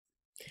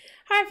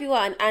Hi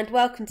everyone and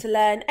welcome to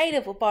Learn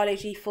A-Level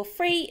Biology for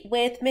free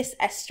with Miss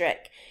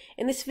Estrick.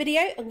 In this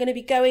video I'm going to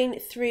be going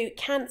through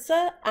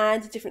cancer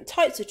and different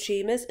types of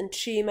tumours and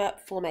tumour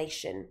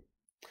formation.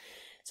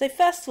 So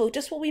first of all,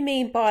 just what we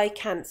mean by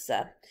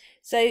cancer.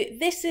 So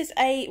this is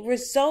a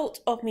result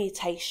of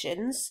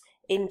mutations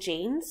in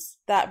genes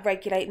that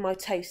regulate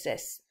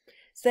mitosis.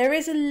 So there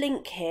is a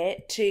link here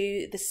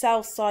to the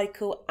cell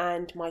cycle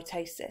and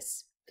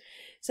mitosis.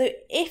 So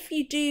if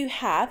you do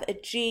have a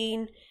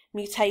gene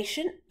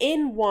mutation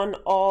in one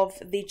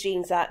of the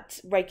genes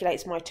that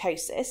regulates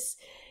mitosis,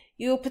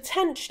 you'll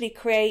potentially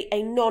create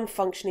a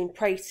non-functioning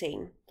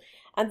protein.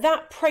 And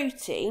that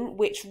protein,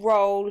 which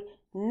role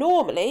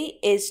normally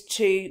is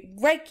to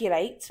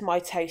regulate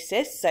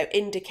mitosis, so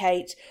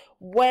indicate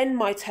when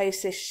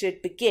mitosis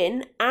should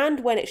begin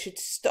and when it should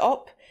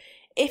stop,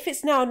 if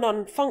it's now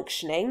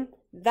non-functioning,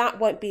 that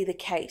won't be the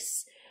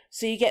case.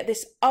 So you get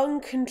this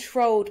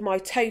uncontrolled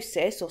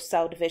mitosis or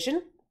cell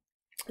division,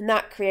 and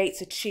that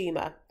creates a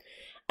tumour.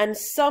 And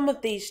some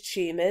of these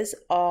tumours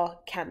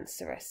are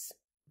cancerous.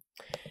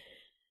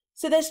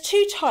 So there's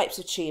two types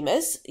of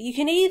tumours. You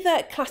can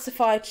either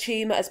classify a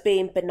tumour as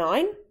being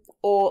benign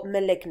or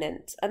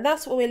malignant. And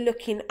that's what we're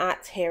looking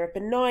at here, a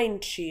benign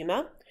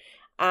tumour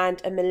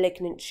and a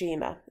malignant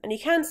tumour. And you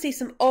can see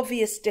some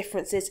obvious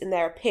differences in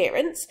their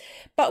appearance,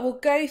 but we'll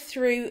go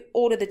through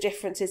all of the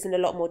differences in a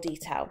lot more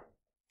detail.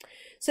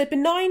 So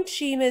benign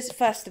tumours,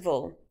 first of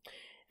all,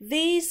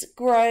 these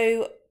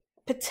grow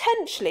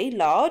potentially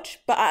large,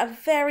 but at a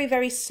very,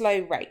 very slow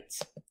rate.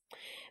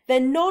 They're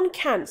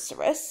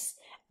non-cancerous,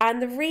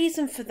 and the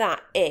reason for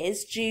that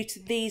is due to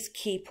these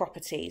key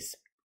properties.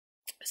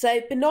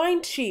 So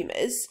benign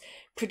tumours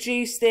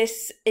produce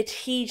this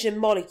adhesion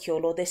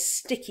molecule or this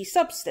sticky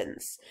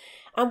substance,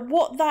 and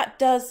what that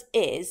does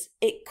is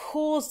it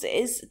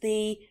causes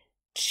the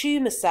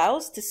tumour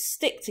cells to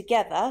stick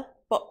together,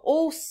 but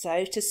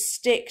also to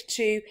stick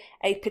to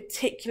a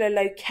particular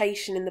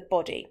location in the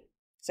body.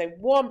 So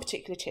one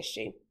particular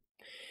tissue.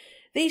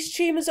 These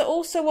tumours are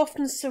also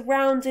often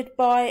surrounded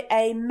by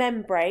a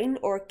membrane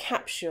or a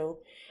capsule,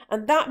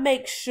 and that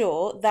makes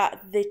sure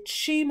that the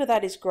tumour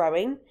that is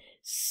growing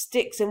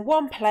sticks in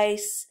one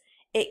place.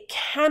 It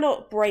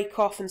cannot break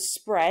off and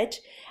spread,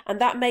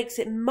 and that makes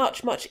it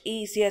much, much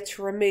easier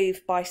to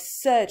remove by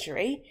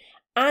surgery,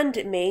 and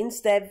it means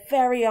they're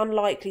very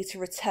unlikely to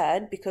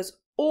return because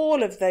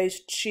all of those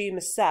tumour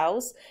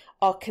cells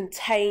are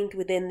contained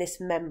within this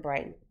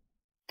membrane.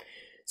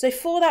 So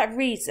for that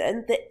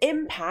reason, the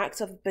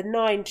impact of a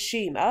benign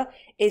tumour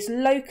is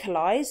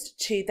localised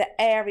to the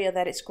area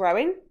that it's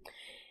growing.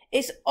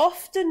 It's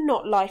often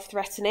not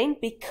life-threatening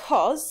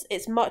because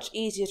it's much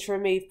easier to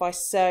remove by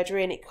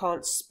surgery and it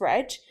can't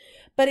spread,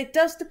 but it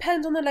does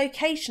depend on the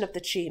location of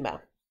the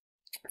tumour.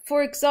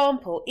 For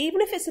example,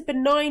 even if it's a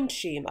benign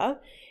tumour,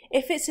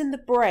 if it's in the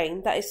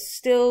brain, that is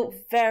still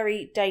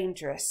very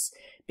dangerous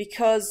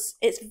because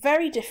it's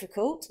very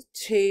difficult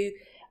to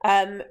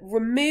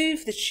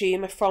remove the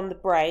tumour from the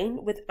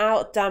brain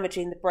without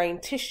damaging the brain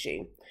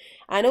tissue.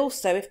 And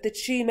also, if the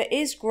tumour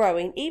is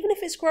growing, even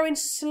if it's growing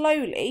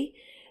slowly,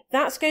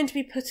 that's going to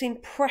be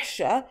putting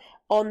pressure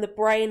on the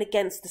brain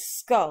against the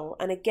skull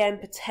and again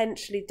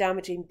potentially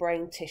damaging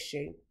brain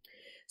tissue.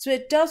 So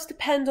it does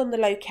depend on the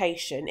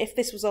location. If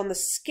this was on the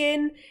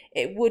skin,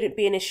 it wouldn't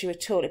be an issue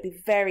at all. It'd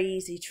be very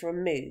easy to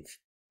remove.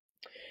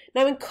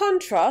 Now, in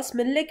contrast,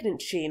 malignant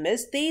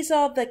tumours, these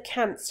are the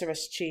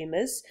cancerous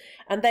tumours,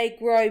 and they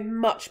grow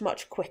much,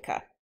 much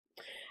quicker.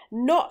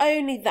 Not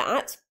only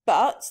that,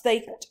 but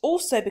they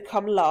also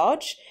become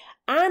large,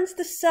 and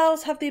the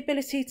cells have the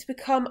ability to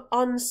become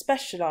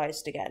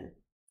unspecialised again.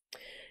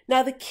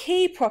 Now, the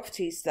key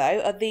properties, though,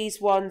 are these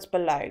ones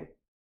below.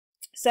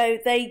 So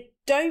they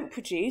don't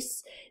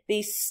produce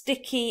the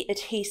sticky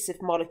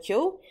adhesive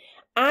molecule,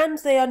 and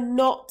they are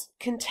not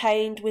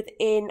contained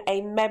within a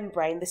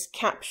membrane, this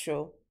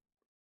capsule.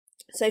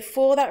 So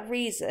for that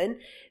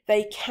reason,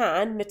 they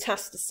can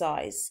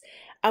metastasise.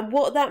 And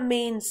what that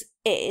means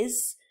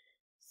is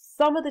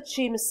some of the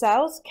tumour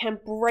cells can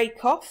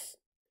break off,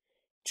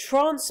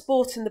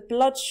 transport in the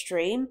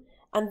bloodstream,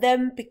 and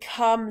then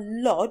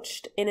become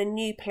lodged in a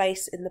new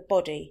place in the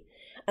body.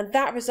 And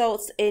that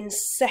results in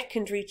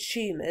secondary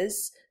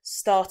tumours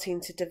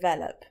starting to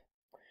develop.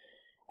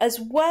 As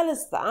well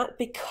as that,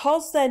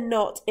 because they're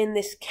not in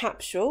this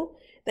capsule,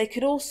 they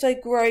could also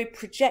grow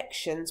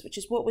projections, which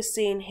is what we're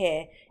seeing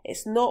here.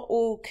 It's not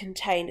all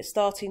contained, it's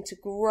starting to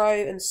grow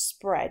and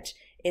spread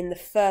in the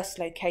first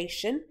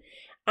location,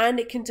 and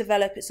it can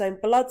develop its own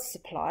blood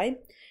supply.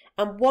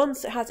 And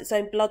once it has its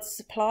own blood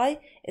supply,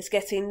 it's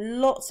getting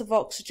lots of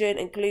oxygen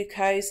and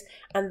glucose,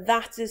 and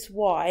that is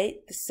why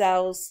the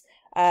cells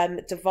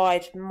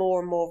divide more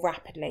and more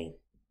rapidly.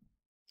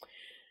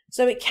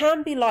 So it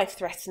can be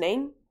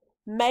life-threatening,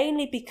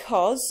 mainly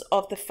because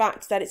of the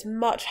fact that it's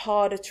much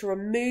harder to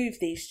remove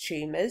these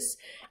tumours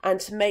and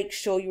to make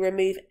sure you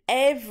remove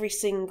every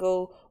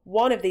single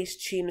one of these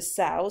tumour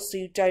cells so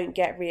you don't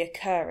get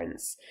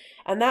reoccurrence.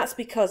 And that's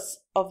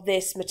because of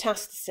this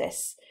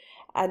metastasis.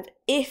 And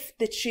if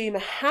the tumour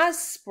has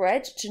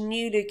spread to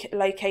new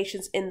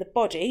locations in the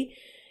body,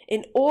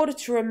 in order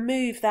to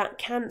remove that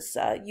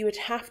cancer, you would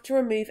have to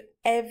remove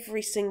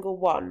every single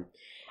one.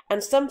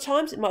 And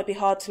sometimes it might be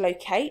hard to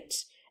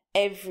locate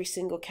every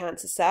single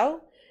cancer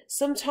cell.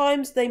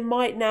 Sometimes they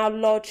might now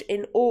lodge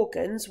in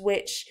organs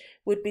which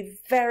would be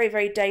very,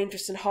 very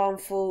dangerous and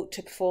harmful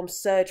to perform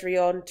surgery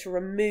on, to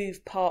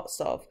remove parts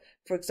of,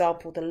 for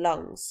example, the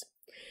lungs.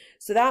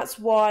 So that's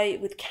why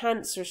with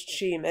cancerous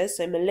tumours,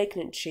 so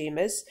malignant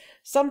tumours,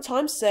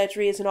 sometimes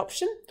surgery is an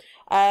option.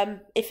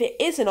 If it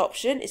is an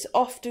option, it's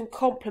often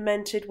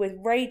complemented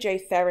with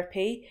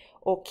radiotherapy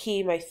or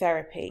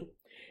chemotherapy.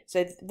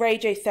 So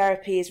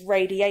radiotherapy is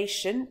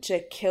radiation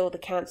to kill the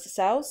cancer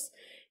cells.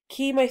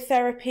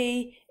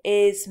 Chemotherapy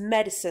is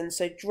medicine,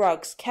 so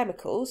drugs,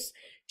 chemicals,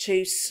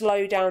 to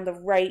slow down the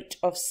rate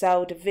of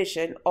cell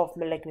division of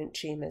malignant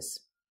tumours.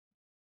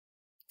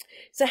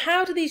 So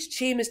how do these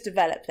tumours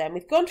develop then?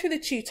 We've gone through the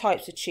two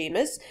types of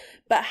tumours,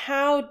 but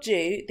how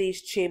do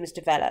these tumours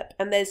develop?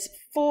 And there's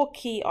 4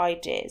 key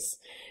ideas.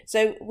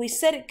 So we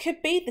said it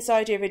could be this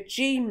idea of a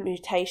gene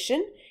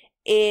mutation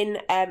in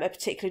a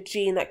particular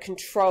gene that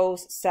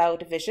controls cell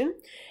division.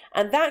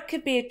 And that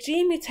could be a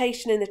gene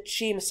mutation in the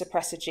tumour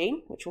suppressor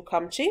gene, which we'll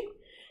come to,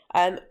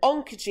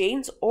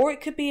 oncogenes, or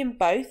it could be in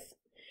both.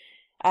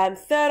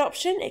 Third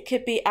option, it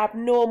could be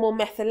abnormal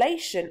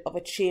methylation of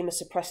a tumour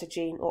suppressor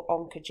gene or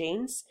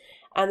oncogenes.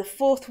 And the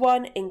fourth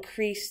one,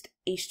 increased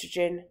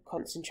oestrogen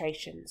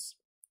concentrations.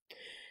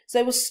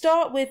 So we'll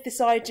start with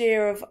this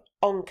idea of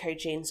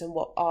oncogenes and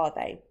what are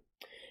they.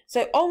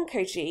 So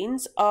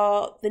oncogenes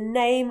are the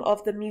name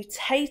of the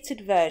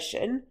mutated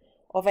version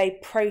of a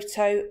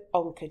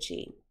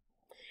proto-oncogene.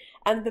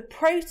 And the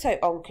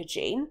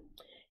proto-oncogene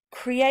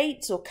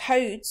creates or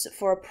codes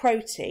for a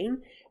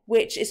protein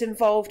which is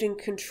involved in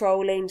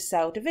controlling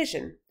cell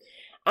division.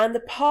 And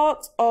the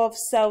part of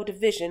cell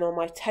division or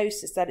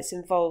mitosis that it's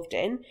involved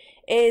in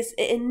is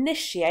it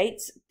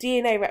initiates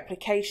DNA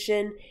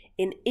replication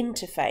in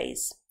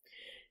interphase.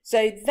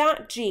 So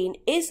that gene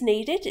is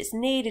needed. It's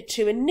needed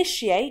to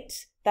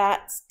initiate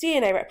that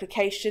DNA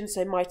replication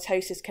so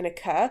mitosis can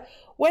occur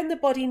when the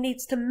body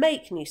needs to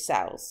make new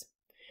cells.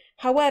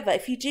 However,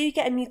 if you do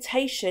get a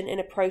mutation in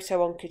a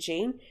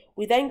proto-oncogene,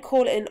 we then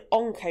call it an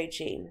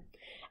oncogene.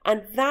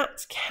 And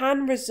that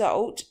can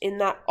result in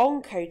that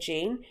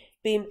oncogene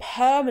being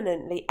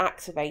permanently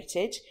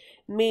activated,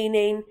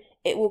 meaning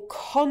it will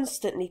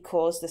constantly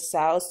cause the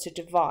cells to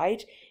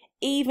divide,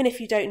 even if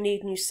you don't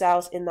need new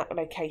cells in that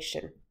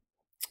location.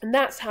 And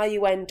that's how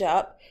you end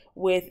up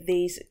with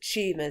these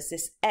tumours,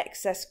 this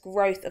excess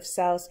growth of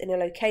cells in a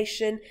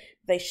location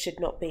they should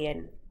not be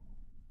in.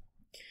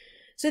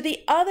 So the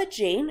other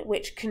gene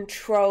which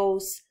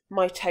controls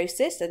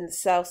mitosis and the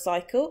cell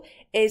cycle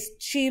is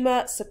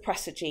tumour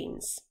suppressor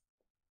genes.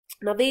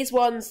 Now these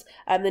ones,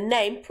 the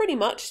name pretty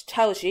much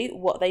tells you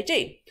what they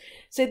do.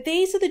 So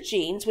these are the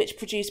genes which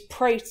produce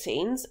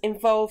proteins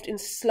involved in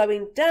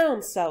slowing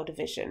down cell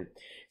division.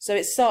 So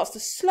it starts to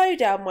slow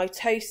down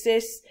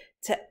mitosis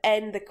to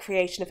end the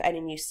creation of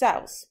any new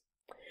cells.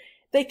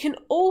 They can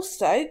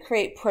also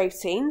create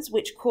proteins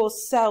which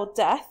cause cell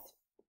death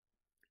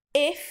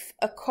if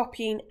a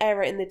copying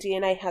error in the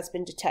DNA has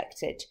been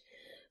detected.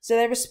 So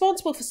they're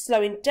responsible for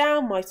slowing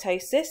down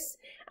mitosis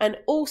and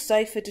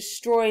also for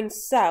destroying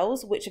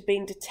cells which have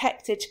been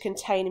detected to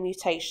contain a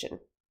mutation.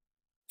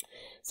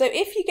 So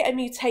if you get a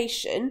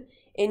mutation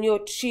in your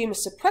tumour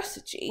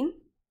suppressor gene,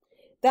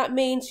 that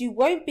means you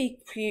won't be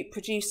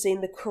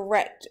producing the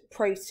correct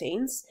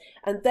proteins,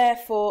 and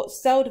therefore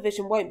cell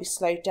division won't be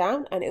slowed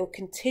down and it will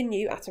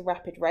continue at a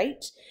rapid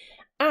rate.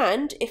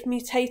 And if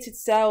mutated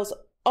cells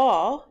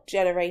are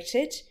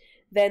generated,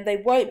 then they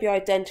won't be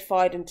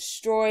identified and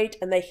destroyed,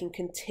 and they can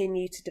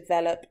continue to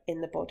develop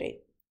in the body.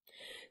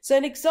 So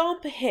an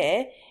example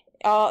here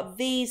are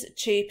these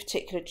 2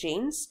 particular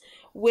genes,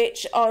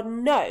 which are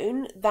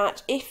known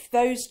that if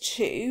those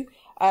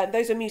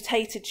are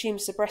mutated tumour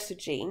suppressor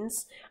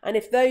genes, and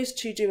if those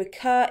 2 do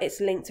occur,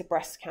 it's linked to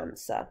breast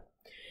cancer.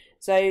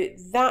 So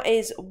that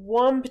is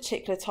one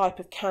particular type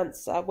of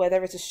cancer where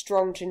there is a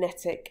strong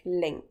genetic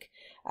link,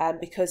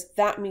 because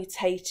that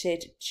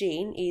mutated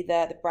gene,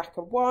 either the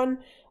BRCA1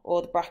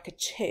 or the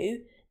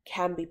BRCA2,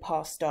 can be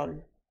passed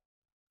on.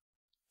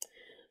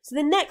 So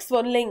the next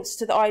one links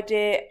to the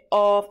idea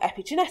of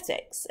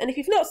epigenetics. And if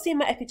you've not seen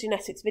my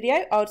epigenetics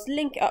video, I'll just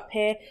link it up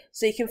here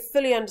so you can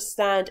fully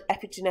understand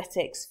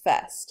epigenetics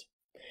first.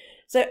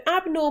 So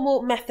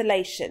abnormal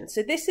methylation.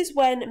 So this is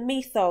when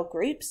methyl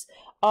groups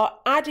are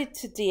added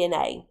to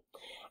DNA,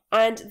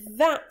 and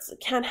that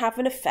can have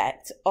an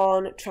effect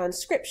on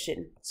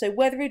transcription. So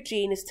whether a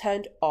gene is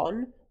turned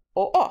on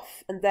or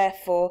off, and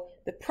therefore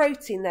the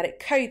protein that it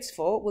codes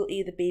for will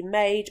either be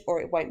made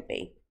or it won't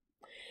be.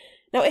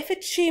 Now, if a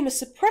tumour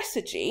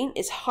suppressor gene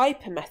is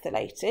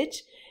hypermethylated,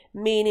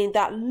 meaning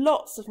that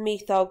lots of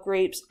methyl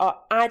groups are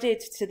added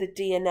to the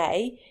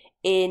DNA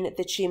in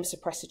the tumour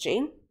suppressor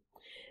gene,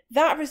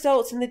 that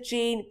results in the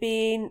gene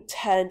being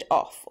turned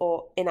off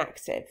or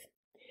inactive.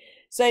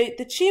 So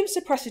the tumour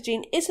suppressor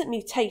gene isn't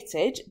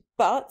mutated,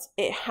 but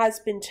it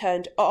has been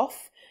turned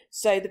off.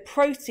 So the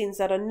proteins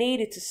that are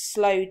needed to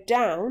slow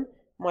down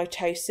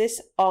mitosis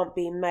aren't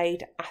being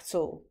made at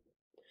all.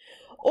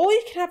 Or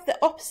you can have the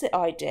opposite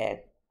idea.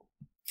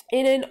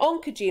 In an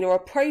oncogene or a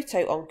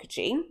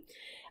proto-oncogene,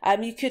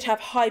 you could have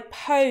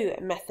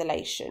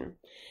hypomethylation.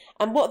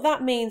 And what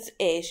that means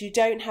is you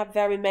don't have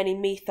very many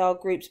methyl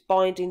groups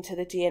binding to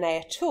the DNA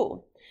at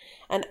all.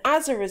 And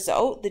as a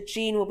result, the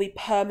gene will be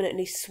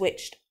permanently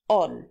switched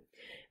on,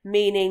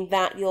 meaning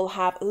that you'll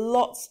have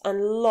lots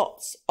and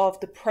lots of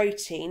the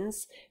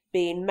proteins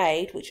being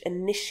made which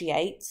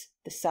initiate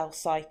the cell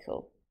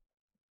cycle.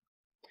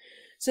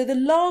 So the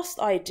last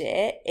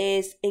idea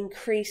is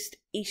increased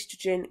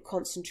estrogen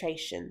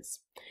concentrations.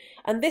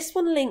 And this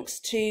one links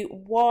to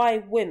why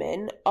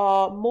women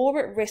are more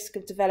at risk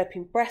of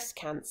developing breast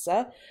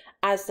cancer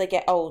as they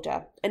get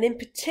older, and in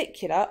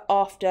particular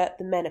after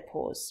the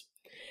menopause.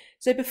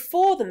 So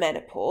before the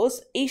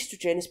menopause,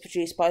 estrogen is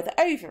produced by the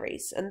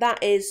ovaries, and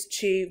that is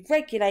to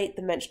regulate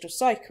the menstrual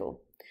cycle.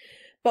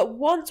 But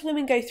once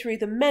women go through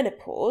the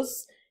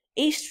menopause,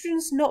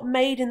 estrogen's not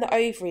made in the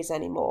ovaries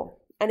anymore,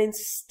 and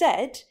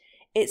instead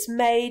it's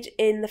made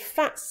in the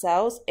fat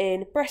cells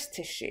in breast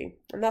tissue.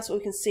 And that's what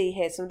we can see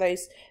here, some of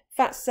those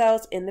fat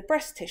cells in the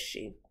breast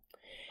tissue.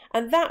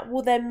 And that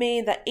will then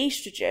mean that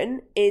estrogen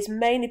is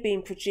mainly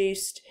being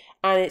produced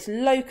and it's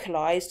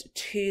localized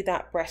to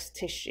that breast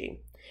tissue.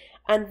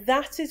 And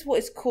that is what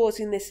is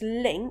causing this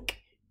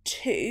link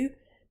to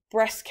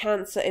breast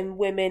cancer in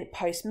women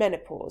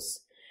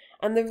post-menopause.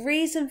 And the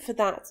reason for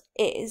that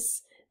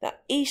is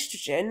that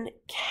estrogen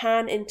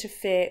can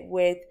interfere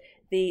with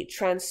the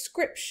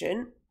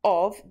transcription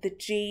of the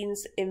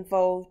genes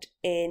involved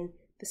in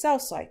the cell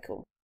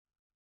cycle.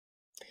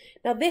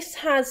 Now this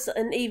has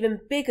an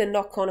even bigger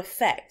knock-on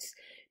effect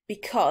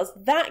because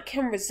that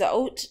can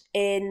result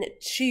in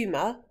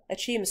a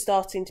tumour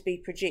starting to be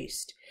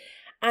produced.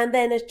 And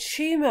then a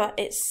tumour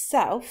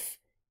itself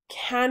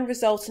can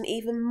result in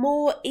even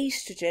more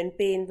estrogen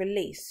being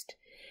released.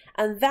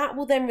 And that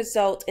will then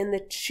result in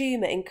the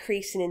tumour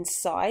increasing in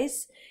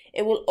size.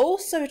 It will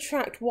also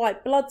attract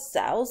white blood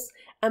cells,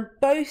 and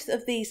both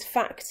of these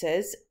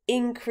factors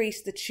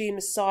increase the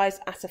tumour size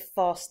at a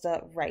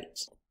faster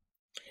rate.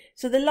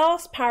 So the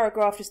last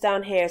paragraph just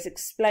down here is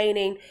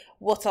explaining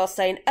what I was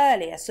saying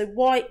earlier, so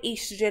why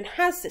estrogen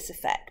has this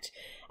effect.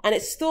 And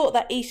it's thought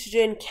that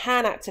estrogen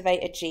can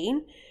activate a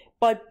gene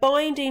by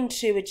binding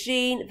to a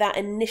gene that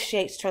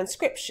initiates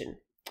transcription.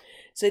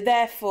 So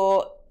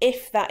therefore,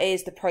 if that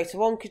is the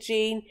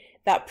proto-oncogene,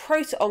 that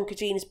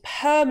proto-oncogene is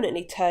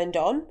permanently turned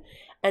on,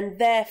 and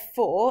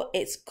therefore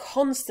it's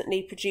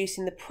constantly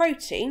producing the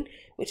protein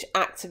which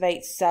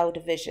activates cell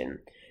division.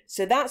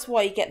 So that's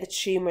why you get the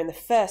tumour in the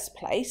first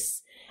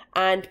place.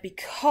 And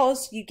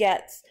because you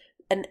get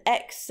an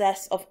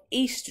excess of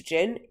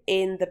estrogen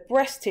in the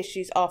breast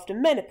tissues after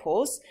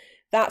menopause,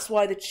 that's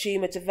why the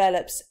tumour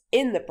develops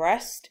in the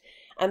breast.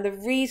 And the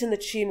reason the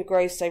tumour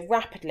grows so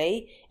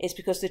rapidly is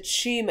because the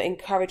tumour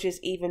encourages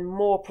even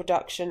more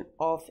production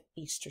of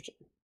estrogen.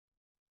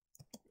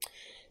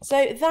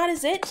 So that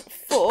is it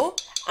for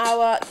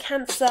our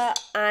cancer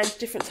and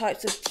different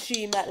types of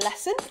tumour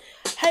lesson.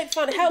 Hope you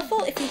found it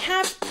helpful. If you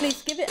have,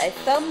 please give it a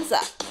thumbs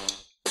up.